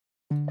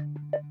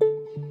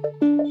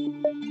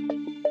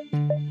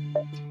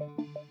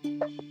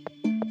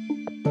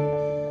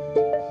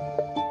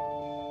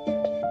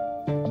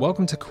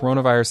Welcome to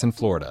Coronavirus in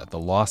Florida, The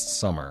Lost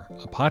Summer,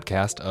 a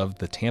podcast of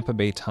the Tampa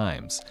Bay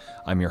Times.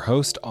 I'm your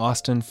host,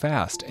 Austin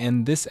Fast,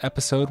 and this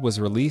episode was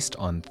released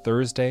on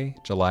Thursday,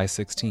 July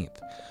 16th.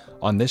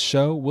 On this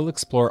show, we'll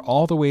explore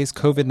all the ways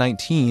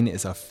COVID-19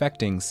 is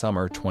affecting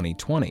summer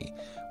 2020.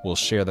 We'll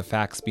share the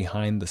facts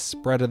behind the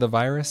spread of the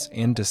virus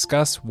and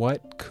discuss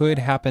what could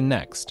happen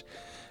next.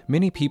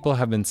 Many people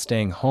have been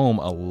staying home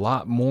a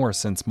lot more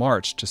since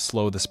March to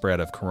slow the spread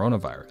of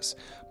coronavirus.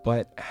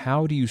 But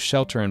how do you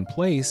shelter in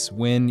place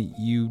when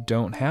you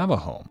don't have a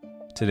home?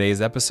 Today's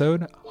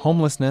episode,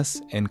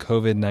 homelessness and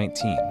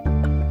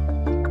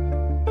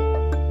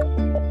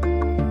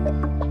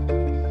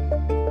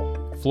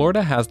COVID-19.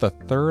 Florida has the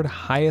third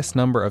highest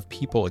number of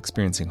people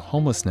experiencing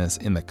homelessness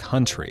in the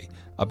country,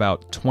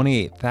 about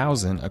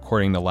 28,000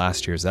 according to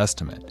last year's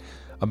estimate.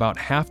 About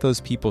half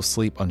those people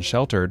sleep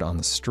unsheltered on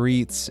the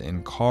streets,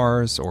 in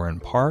cars, or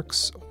in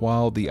parks,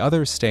 while the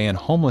others stay in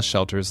homeless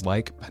shelters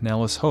like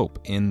Pinellas Hope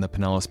in the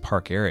Pinellas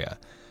Park area.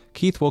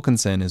 Keith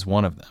Wilkinson is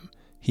one of them.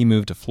 He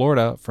moved to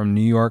Florida from New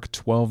York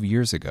 12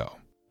 years ago.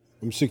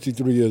 I'm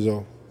 63 years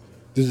old.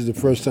 This is the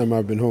first time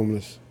I've been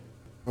homeless.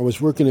 I was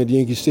working at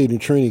Yankee Stadium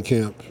training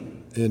camp,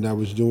 and I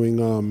was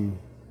doing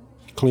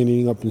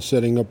cleaning up and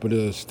setting up at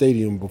the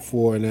stadium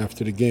before and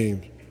after the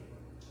games.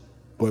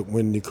 But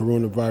when the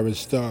coronavirus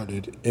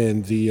started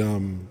and the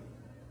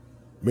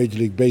Major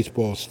League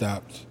Baseball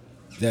stopped,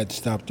 that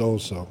stopped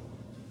also.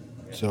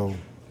 So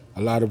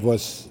a lot of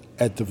us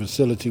at the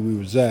facility we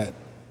was at,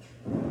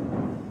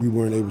 we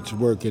weren't able to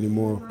work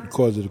anymore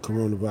because of the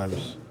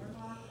coronavirus.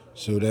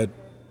 So that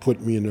put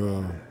me in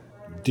a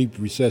deep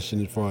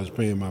recession as far as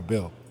paying my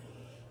bill.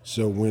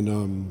 So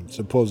when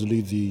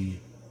supposedly the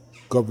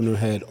governor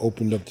had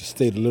opened up the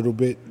state a little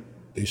bit,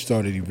 they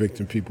started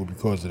evicting people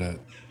because of that.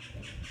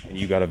 And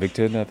you got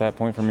evicted at that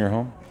point from your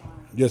home?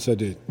 Yes, I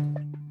did.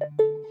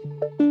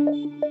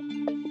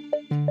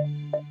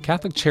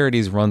 Catholic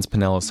Charities runs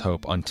Pinellas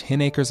Hope on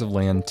 10 acres of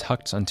land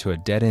tucked onto a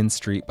dead-end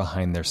street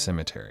behind their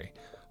cemetery.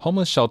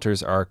 Homeless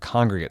shelters are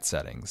congregate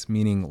settings,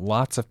 meaning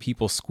lots of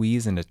people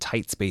squeeze into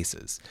tight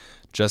spaces.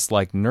 Just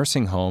like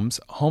nursing homes,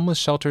 homeless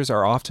shelters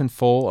are often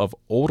full of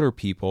older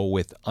people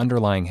with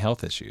underlying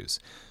health issues.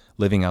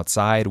 Living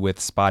outside with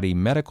spotty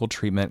medical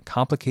treatment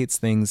complicates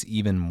things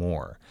even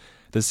more.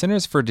 The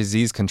Centers for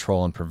Disease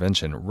Control and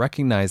Prevention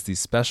recognized these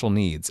special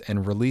needs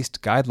and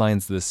released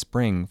guidelines this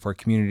spring for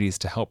communities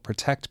to help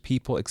protect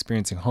people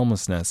experiencing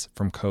homelessness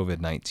from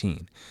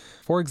COVID-19.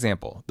 For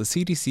example, the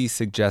CDC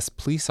suggests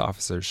police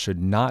officers should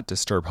not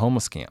disturb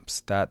homeless camps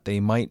that they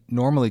might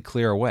normally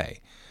clear away.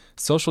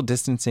 Social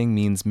distancing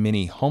means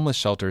many homeless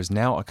shelters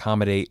now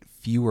accommodate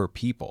fewer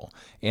people,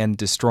 and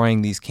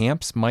destroying these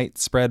camps might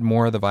spread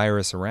more of the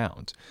virus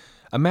around.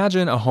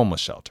 Imagine a homeless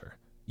shelter.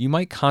 You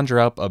might conjure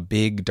up a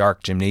big,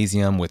 dark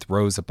gymnasium with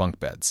rows of bunk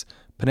beds.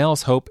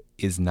 Pinellas Hope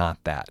is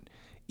not that.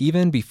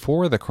 Even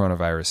before the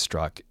coronavirus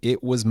struck,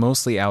 it was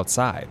mostly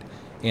outside.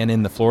 And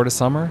in the Florida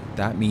summer,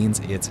 that means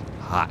it's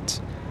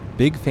hot.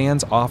 Big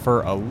fans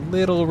offer a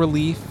little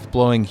relief,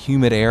 blowing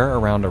humid air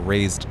around a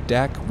raised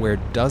deck where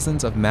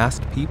dozens of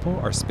masked people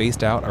are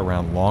spaced out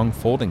around long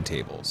folding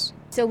tables.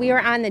 So we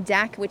were on the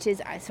deck, which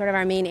is sort of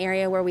our main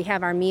area where we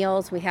have our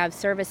meals, we have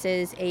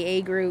services,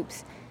 AA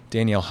groups.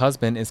 Danielle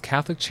Husband is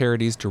Catholic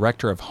Charities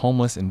Director of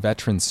Homeless and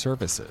Veterans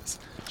Services.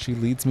 She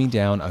leads me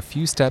down a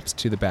few steps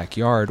to the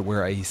backyard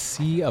where a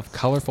sea of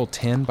colorful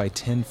 10 by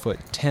 10 foot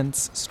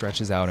tents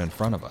stretches out in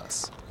front of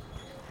us.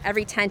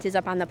 Every tent is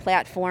up on the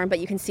platform, but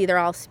you can see they're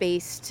all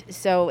spaced,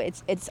 so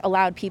it's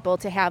allowed people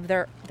to have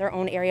their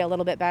own area a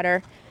little bit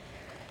better.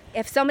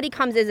 If somebody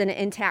comes as an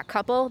intact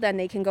couple, then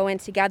they can go in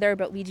together,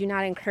 but we do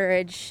not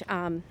encourage,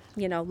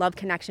 love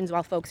connections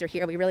while folks are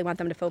here. We really want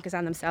them to focus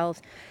on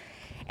themselves.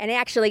 And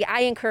actually, I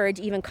encourage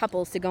even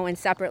couples to go in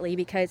separately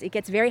because it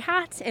gets very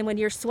hot. And when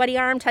your sweaty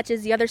arm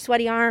touches the other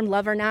sweaty arm,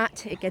 love or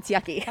not, it gets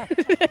yucky.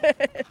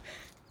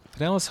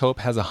 Pinellas Hope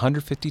has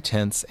 150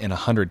 tents and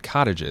 100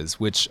 cottages,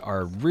 which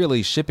are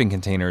really shipping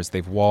containers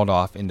they've walled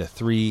off into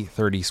 3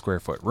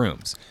 30-square-foot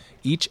rooms,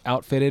 each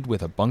outfitted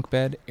with a bunk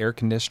bed, air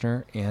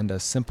conditioner, and a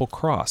simple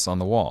cross on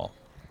the wall.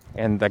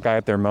 And that guy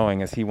up there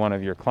mowing, is he one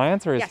of your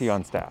clients or is he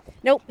on staff?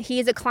 Nope,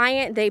 he's a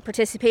client. They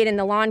participate in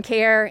the lawn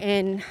care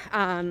and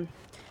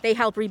they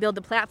help rebuild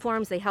the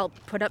platforms. They help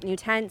put up new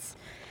tents.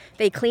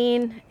 They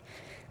clean.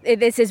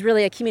 This is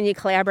really a community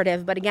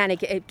collaborative, but again,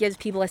 it gives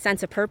people a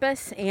sense of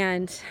purpose,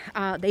 and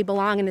they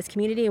belong in this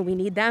community, and we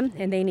need them,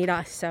 and they need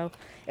us, so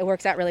it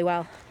works out really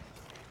well.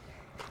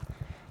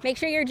 Make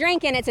sure you're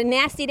drinking. It's a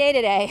nasty day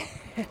today.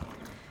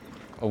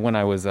 When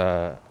I was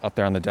up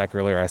there on the deck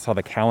earlier, I saw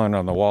the calendar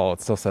on the wall.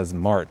 It still says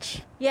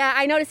March. Yeah,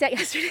 I noticed that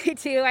yesterday,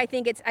 too. I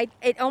think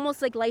it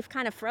almost like life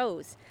kind of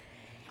froze.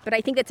 But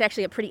I think that's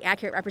actually a pretty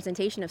accurate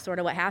representation of sort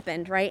of what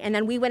happened, right? And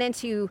then we went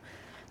into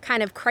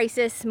kind of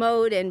crisis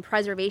mode and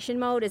preservation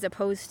mode as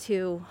opposed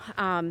to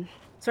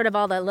sort of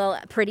all the little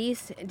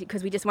pretties,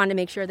 because we just wanted to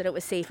make sure that it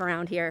was safe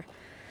around here.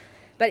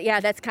 But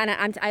yeah, that's kind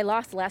of, I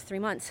lost the last 3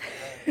 months.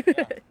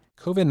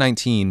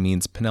 COVID-19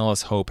 means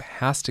Pinellas Hope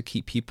has to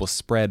keep people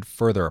spread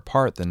further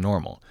apart than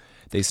normal.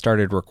 They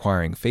started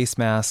requiring face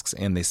masks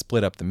and they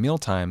split up the meal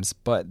times,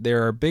 but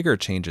there are bigger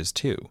changes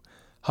too.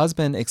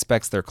 Husband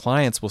expects their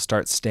clients will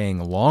start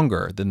staying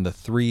longer than the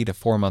 3 to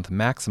 4 month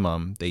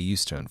maximum they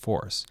used to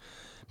enforce.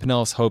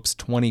 Pinellas Hope's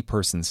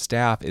 20-person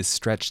staff is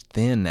stretched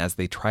thin as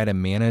they try to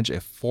manage a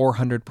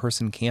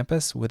 400-person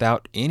campus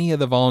without any of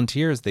the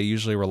volunteers they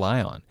usually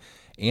rely on.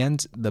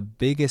 And the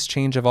biggest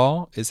change of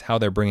all is how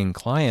they're bringing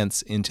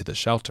clients into the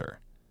shelter.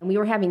 We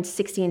were having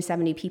 60 and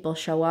 70 people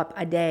show up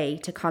a day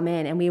to come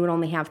in, and we would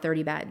only have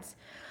 30 beds.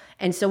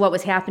 And so what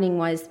was happening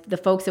was the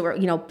folks that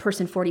were,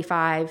 person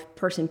 45,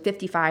 person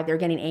 55, they're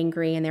getting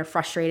angry and they're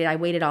frustrated. I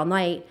waited all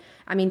night.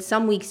 I mean,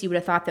 some weeks you would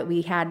have thought that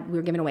we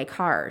were giving away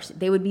cars.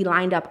 They would be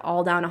lined up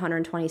all down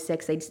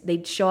 126.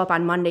 They'd show up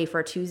on Monday for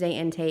a Tuesday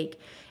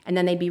intake, and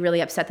then they'd be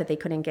really upset that they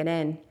couldn't get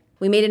in.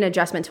 We made an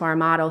adjustment to our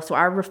model, so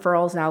our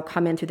referrals now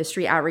come in through the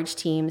street outreach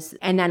teams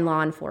and then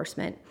law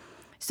enforcement.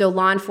 So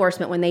law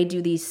enforcement, when they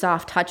do these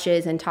soft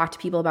touches and talk to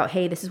people about,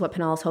 hey, this is what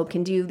Pinellas Hope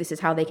can do, this is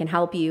how they can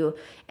help you,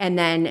 and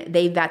then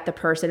they vet the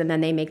person and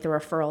then they make the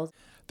referrals.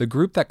 The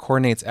group that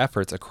coordinates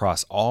efforts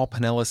across all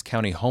Pinellas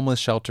County homeless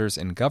shelters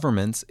and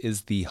governments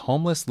is the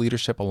Homeless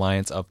Leadership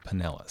Alliance of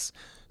Pinellas.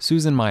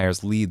 Susan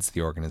Myers leads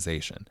the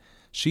organization.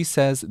 She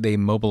says they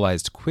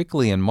mobilized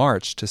quickly in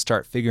March to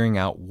start figuring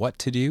out what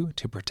to do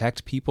to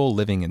protect people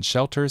living in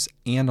shelters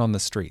and on the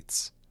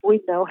streets.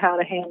 We know how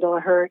to handle a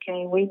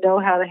hurricane. We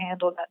know how to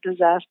handle that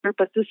disaster,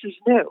 but this is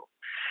new.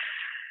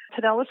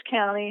 Pinellas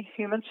County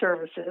Human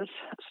Services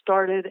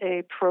started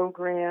a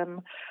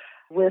program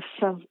with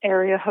some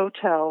area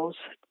hotels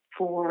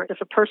for if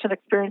a person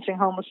experiencing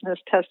homelessness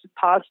tested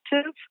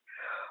positive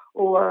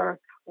or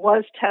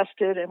was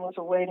tested and was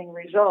awaiting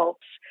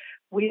results.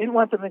 We didn't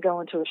want them to go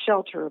into a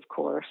shelter, of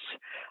course,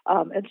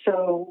 and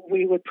so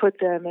we would put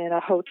them in a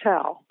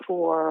hotel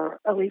for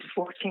at least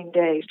 14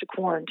 days to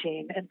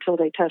quarantine until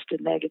they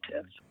tested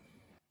negative.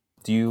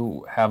 Do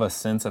you have a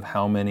sense of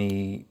how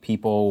many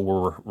people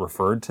were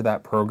referred to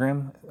that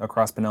program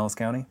across Pinellas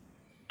County?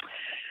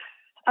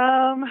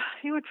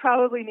 You would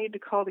probably need to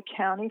call the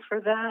county for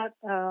that.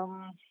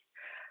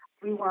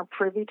 We weren't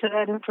privy to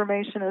that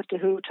information as to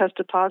who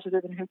tested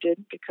positive and who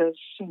didn't because,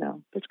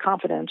 it's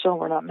confidential.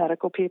 We're not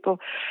medical people.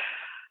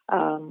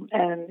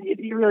 And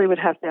you really would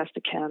have to ask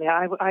the county.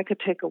 I could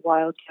take a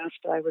wild guess,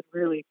 but I would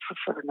really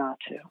prefer not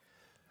to.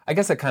 I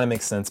guess it kind of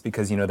makes sense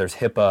because, there's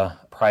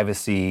HIPAA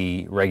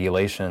privacy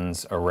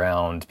regulations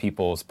around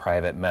people's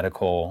private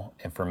medical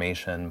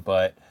information,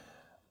 but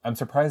I'm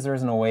surprised there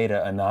isn't a way to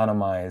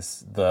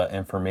anonymize the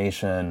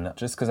information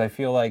just because I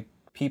feel like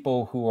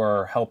people who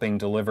are helping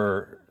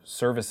deliver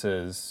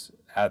services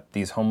at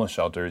these homeless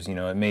shelters,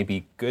 it may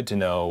be good to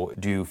know,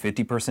 do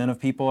 50% of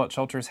people at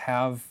shelters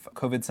have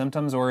COVID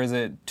symptoms or is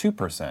it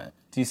 2%?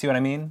 Do you see what I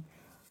mean?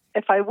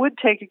 If I would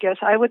take a guess,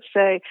 I would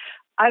say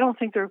I don't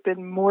think there have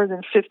been more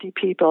than 50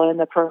 people in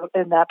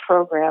that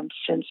program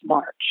since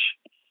March.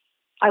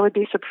 I would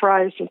be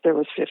surprised if there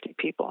was 50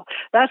 people.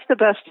 That's the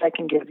best I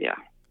can give you.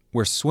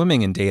 We're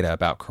swimming in data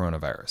about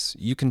coronavirus.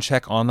 You can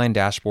check online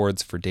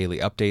dashboards for daily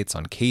updates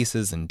on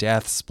cases and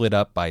deaths split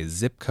up by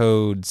zip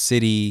code,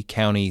 city,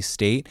 county,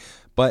 state,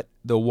 but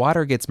the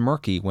water gets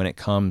murky when it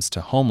comes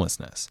to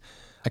homelessness.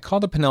 I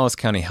called the Pinellas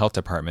County Health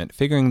Department,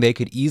 figuring they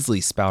could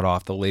easily spout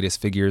off the latest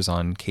figures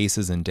on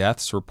cases and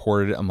deaths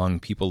reported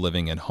among people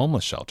living in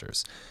homeless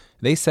shelters.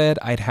 They said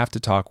I'd have to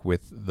talk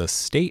with the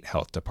state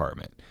health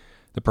department.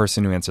 The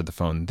person who answered the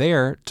phone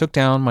there took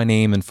down my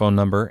name and phone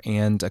number,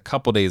 and a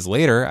couple days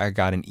later, I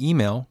got an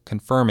email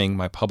confirming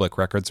my public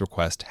records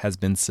request has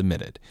been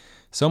submitted.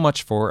 So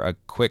much for a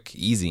quick,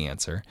 easy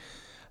answer.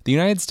 The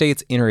United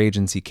States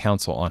Interagency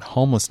Council on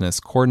Homelessness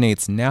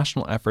coordinates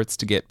national efforts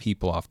to get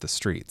people off the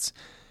streets.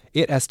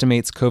 It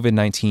estimates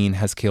COVID-19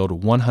 has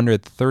killed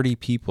 130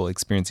 people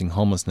experiencing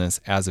homelessness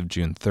as of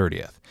June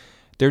 30th.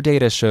 Their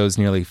data shows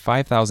nearly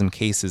 5,000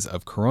 cases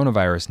of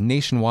coronavirus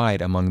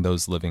nationwide among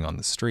those living on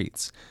the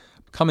streets.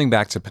 Coming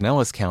back to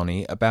Pinellas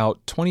County,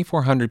 about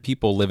 2,400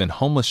 people live in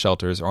homeless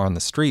shelters or on the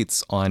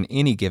streets on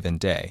any given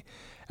day.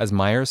 As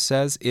Myers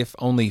says, if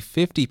only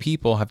 50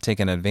 people have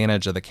taken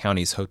advantage of the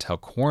county's hotel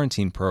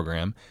quarantine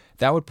program,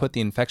 that would put the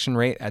infection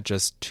rate at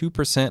just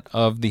 2%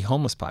 of the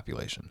homeless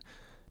population.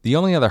 The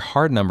only other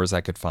hard numbers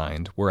I could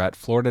find were at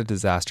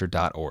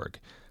floridadisaster.org.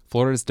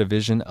 Florida's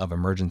Division of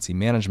Emergency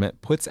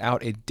Management puts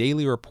out a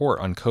daily report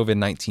on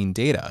COVID-19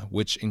 data,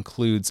 which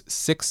includes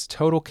 6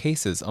 total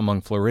cases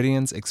among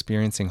Floridians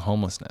experiencing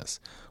homelessness,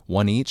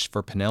 1 each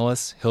for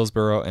Pinellas,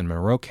 Hillsborough, and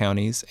Monroe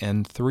counties,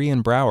 and 3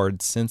 in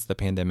Broward since the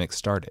pandemic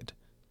started.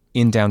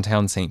 In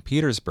downtown St.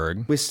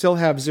 Petersburg, we still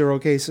have 0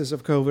 cases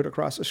of COVID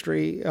across the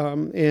street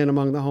and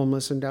among the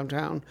homeless in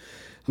downtown.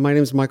 My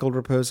name is Michael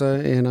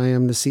Raposa, and I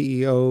am the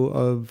CEO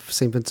of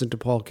St. Vincent de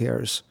Paul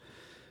Cares.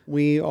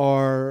 We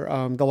are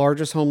the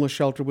largest homeless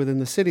shelter within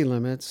the city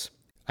limits.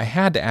 I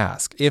had to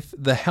ask, if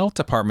the health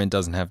department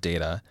doesn't have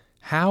data,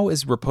 How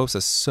is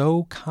Raposa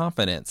so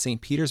confident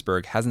St.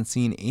 Petersburg hasn't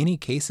seen any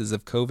cases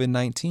of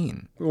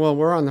COVID-19? Well,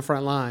 we're on the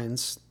front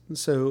lines,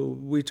 so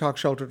we talk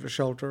shelter to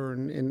shelter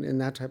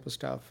and that type of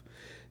stuff.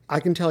 I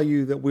can tell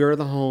you that we're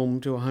the home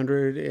to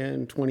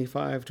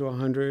 125 to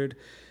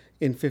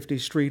 150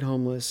 street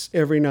homeless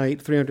every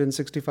night,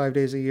 365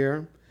 days a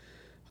year,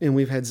 and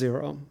we've had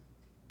zero.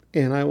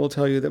 And I will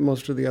tell you that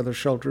most of the other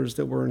shelters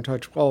that we're in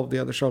touch, all of the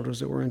other shelters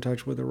that we're in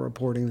touch with are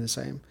reporting the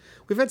same.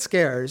 We've had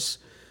scares,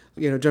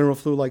 general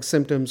flu-like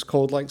symptoms,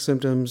 cold-like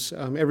symptoms.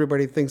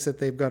 Everybody thinks that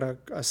they've got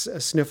a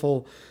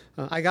sniffle.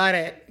 I got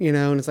it,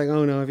 and it's like,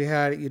 oh no, if you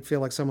had it, you'd feel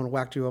like someone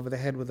whacked you over the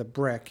head with a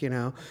brick,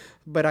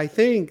 But I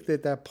think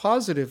that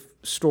positive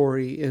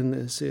story in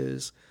this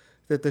is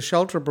that the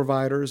shelter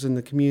providers in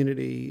the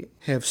community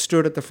have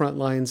stood at the front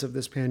lines of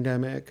this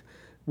pandemic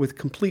with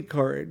complete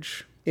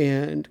courage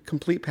and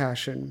complete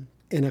passion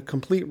and a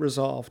complete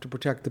resolve to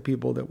protect the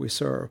people that we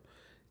serve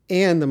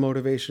and the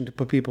motivation to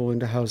put people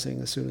into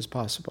housing as soon as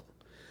possible.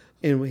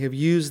 And we have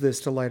used this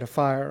to light a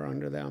fire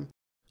under them.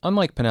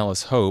 Unlike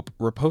Pinellas Hope,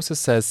 Raposa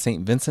says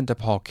St. Vincent de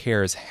Paul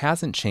Cares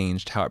hasn't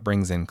changed how it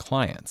brings in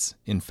clients.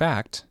 In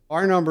fact,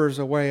 our numbers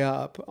are way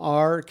up.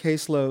 Our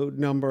caseload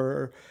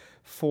number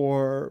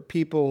for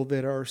people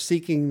that are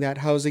seeking that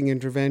housing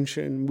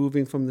intervention,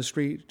 moving from the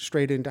street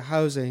straight into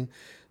housing,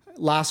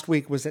 last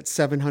week was at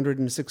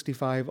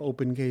 765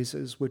 open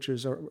cases, which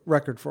is a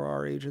record for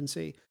our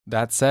agency.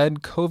 That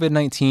said,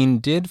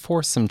 COVID-19 did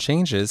force some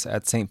changes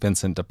at St.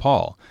 Vincent de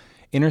Paul.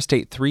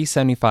 Interstate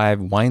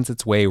 375 winds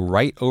its way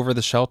right over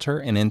the shelter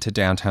and into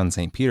downtown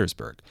St.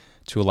 Petersburg.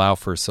 To allow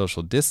for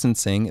social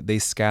distancing, they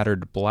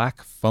scattered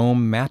black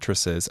foam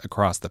mattresses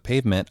across the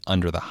pavement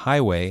under the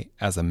highway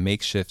as a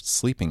makeshift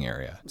sleeping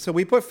area. So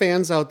we put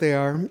fans out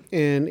there,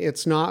 and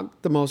it's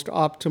not the most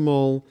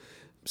optimal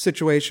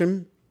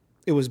situation.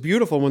 It was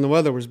beautiful when the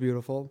weather was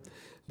beautiful.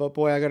 But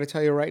boy, I got to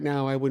tell you right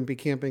now, I wouldn't be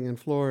camping in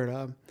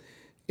Florida.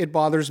 It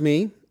bothers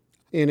me,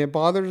 and it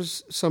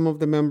bothers some of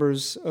the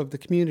members of the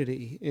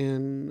community.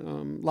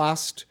 And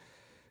last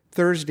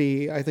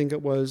Thursday, I think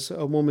it was,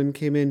 a woman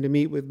came in to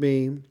meet with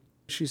me.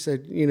 She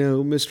said,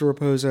 Mr.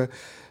 Raposa,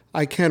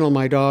 I kennel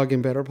my dog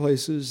in better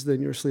places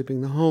than you're sleeping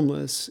the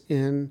homeless.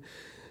 And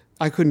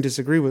I couldn't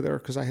disagree with her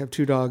because I have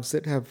two dogs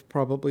that have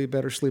probably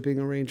better sleeping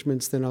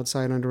arrangements than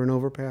outside under an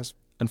overpass.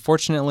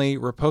 Unfortunately,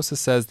 Raposa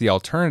says the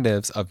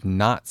alternatives of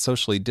not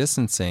socially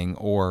distancing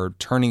or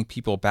turning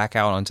people back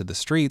out onto the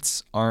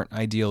streets aren't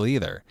ideal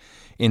either.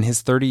 In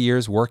his 30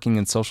 years working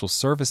in social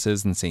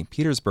services in St.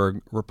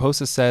 Petersburg,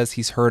 Raposa says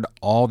he's heard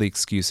all the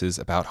excuses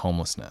about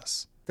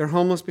homelessness. They're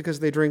homeless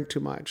because they drink too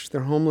much.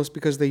 They're homeless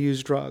because they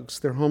use drugs.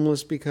 They're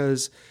homeless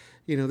because,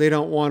 they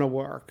don't want to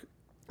work.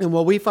 And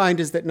what we find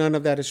is that none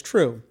of that is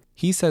true.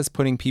 He says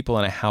putting people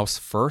in a house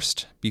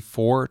first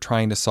before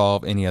trying to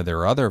solve any of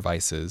their other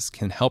vices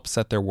can help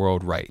set their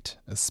world right,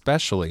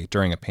 especially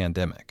during a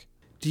pandemic.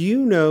 Do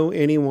you know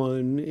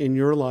anyone in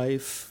your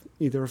life,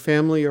 either a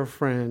family or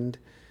friend,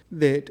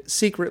 that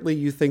secretly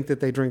you think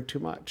that they drink too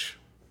much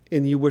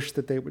and you wish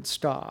that they would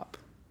stop?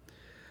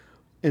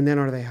 And then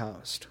are they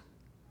housed?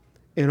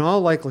 In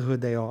all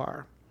likelihood, they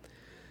are.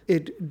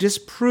 It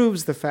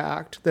disproves the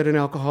fact that an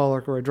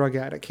alcoholic or a drug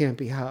addict can't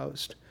be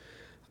housed.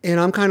 And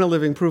I'm kind of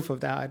living proof of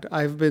that.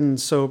 I've been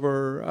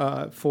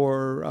sober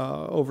for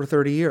over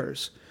 30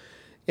 years.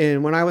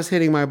 And when I was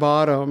hitting my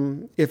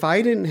bottom, if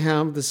I didn't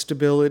have the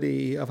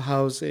stability of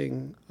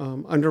housing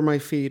under my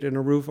feet and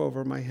a roof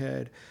over my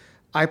head,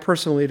 I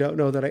personally don't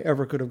know that I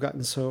ever could have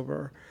gotten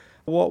sober.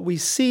 What we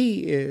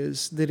see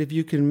is that if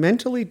you can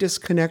mentally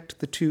disconnect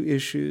the two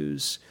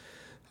issues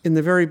in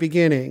the very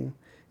beginning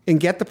and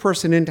get the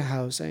person into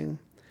housing,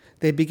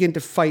 they begin to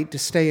fight to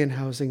stay in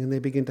housing and they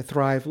begin to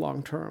thrive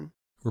long term.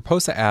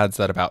 Raposa adds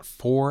that about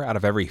 4 out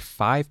of every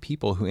 5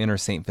 people who enter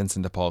St.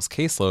 Vincent de Paul's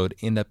caseload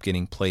end up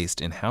getting placed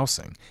in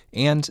housing,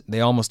 and they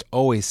almost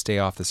always stay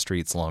off the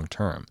streets long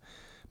term.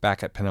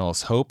 Back at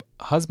Pinellas Hope,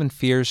 husband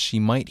fears she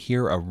might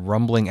hear a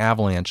rumbling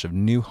avalanche of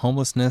new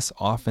homelessness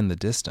off in the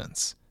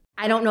distance.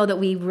 I don't know that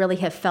we really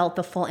have felt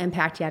the full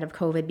impact yet of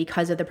COVID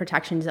because of the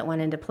protections that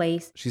went into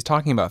place. She's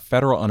talking about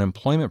federal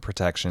unemployment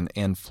protection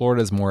and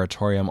Florida's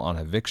moratorium on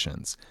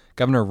evictions.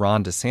 Governor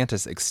Ron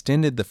DeSantis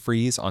extended the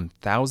freeze on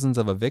thousands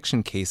of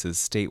eviction cases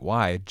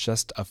statewide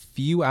just a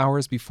few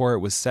hours before it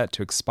was set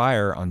to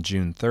expire on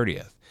June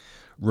 30th.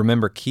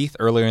 Remember Keith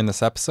earlier in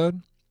this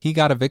episode? He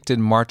got evicted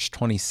March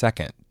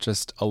 22nd,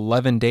 just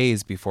 11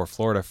 days before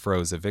Florida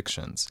froze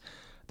evictions.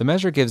 The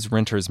measure gives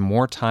renters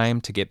more time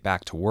to get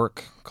back to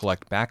work,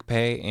 collect back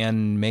pay,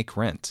 and make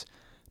rent.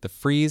 The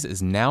freeze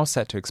is now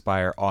set to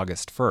expire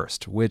August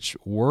 1st, which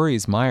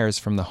worries Myers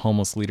from the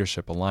Homeless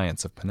Leadership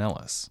Alliance of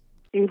Pinellas.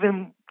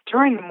 Even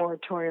during the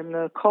moratorium,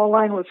 the call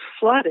line was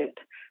flooded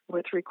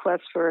with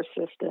requests for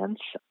assistance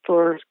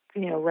for,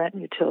 rent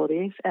and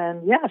utilities.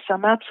 And yes,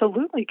 I'm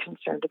absolutely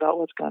concerned about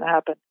what's going to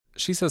happen.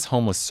 She says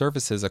homeless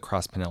services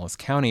across Pinellas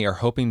County are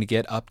hoping to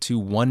get up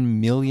to $1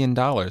 million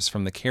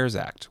from the CARES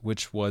Act,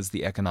 which was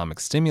the economic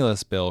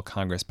stimulus bill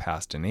Congress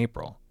passed in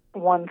April.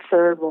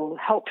 1/3 will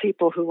help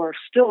people who are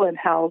still in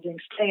housing,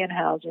 stay in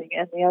housing,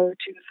 and the other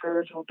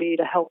 2/3 will be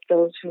to help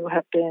those who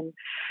have been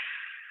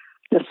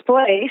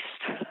displaced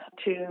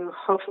to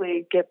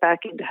hopefully get back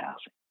into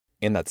housing.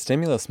 And that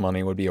stimulus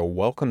money would be a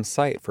welcome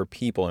sight for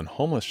people in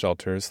homeless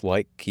shelters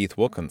like Keith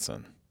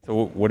Wilkinson.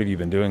 So what have you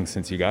been doing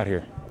since you got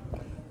here?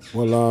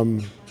 Well,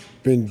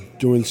 been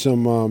doing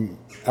some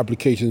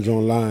applications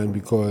online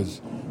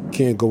because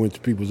can't go into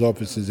people's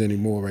offices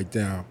anymore right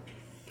now.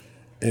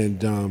 And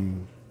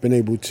been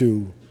able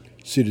to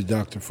see the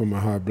doctor for my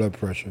high blood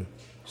pressure.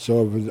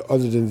 So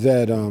other than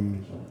that,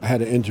 I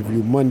had an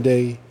interview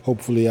Monday.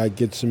 Hopefully I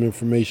get some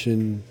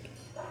information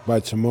by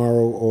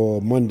tomorrow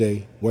or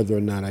Monday, whether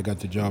or not I got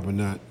the job or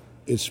not.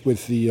 It's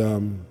with the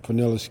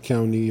Pinellas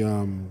County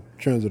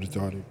Transit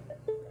Authority.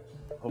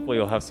 Hopefully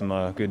you'll have some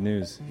good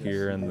news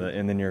here in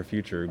the near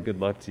future. Good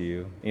luck to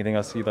you. Anything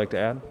else you'd like to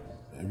add?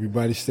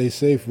 Everybody stay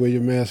safe. Wear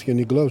your mask and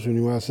your gloves when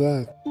you're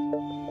outside.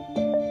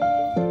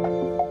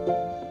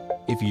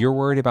 If you're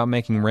worried about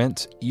making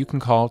rent, you can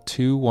call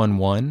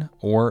 211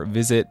 or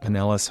visit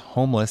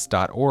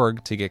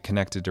PinellasHomeless.org to get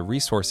connected to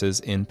resources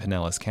in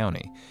Pinellas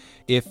County.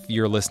 If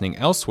you're listening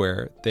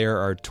elsewhere, there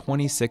are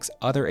 26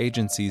 other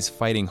agencies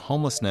fighting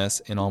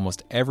homelessness in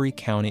almost every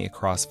county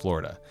across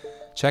Florida.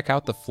 Check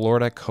out the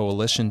Florida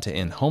Coalition to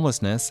End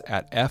Homelessness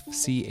at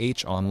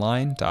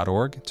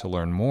fchonline.org to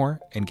learn more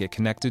and get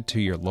connected to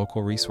your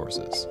local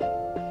resources.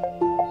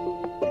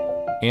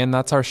 And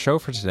that's our show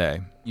for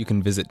today. You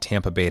can visit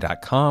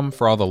tampabay.com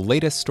for all the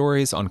latest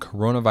stories on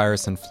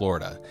coronavirus in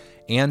Florida.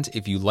 And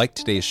if you like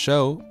today's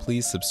show,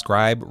 please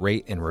subscribe,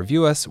 rate, and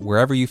review us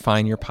wherever you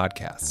find your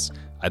podcasts.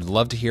 I'd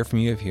love to hear from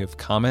you if you have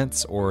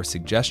comments or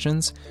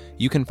suggestions.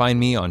 You can find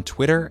me on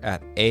Twitter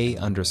at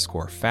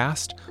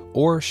 @A_fast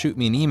or shoot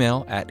me an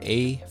email at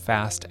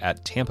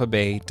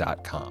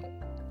afast@tampabay.com.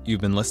 You've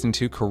been listening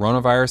to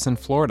Coronavirus in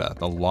Florida,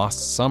 The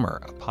Lost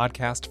Summer, a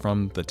podcast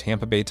from the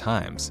Tampa Bay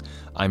Times.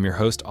 I'm your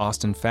host,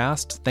 Austin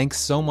Fast. Thanks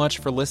so much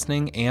for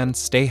listening and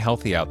stay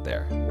healthy out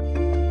there.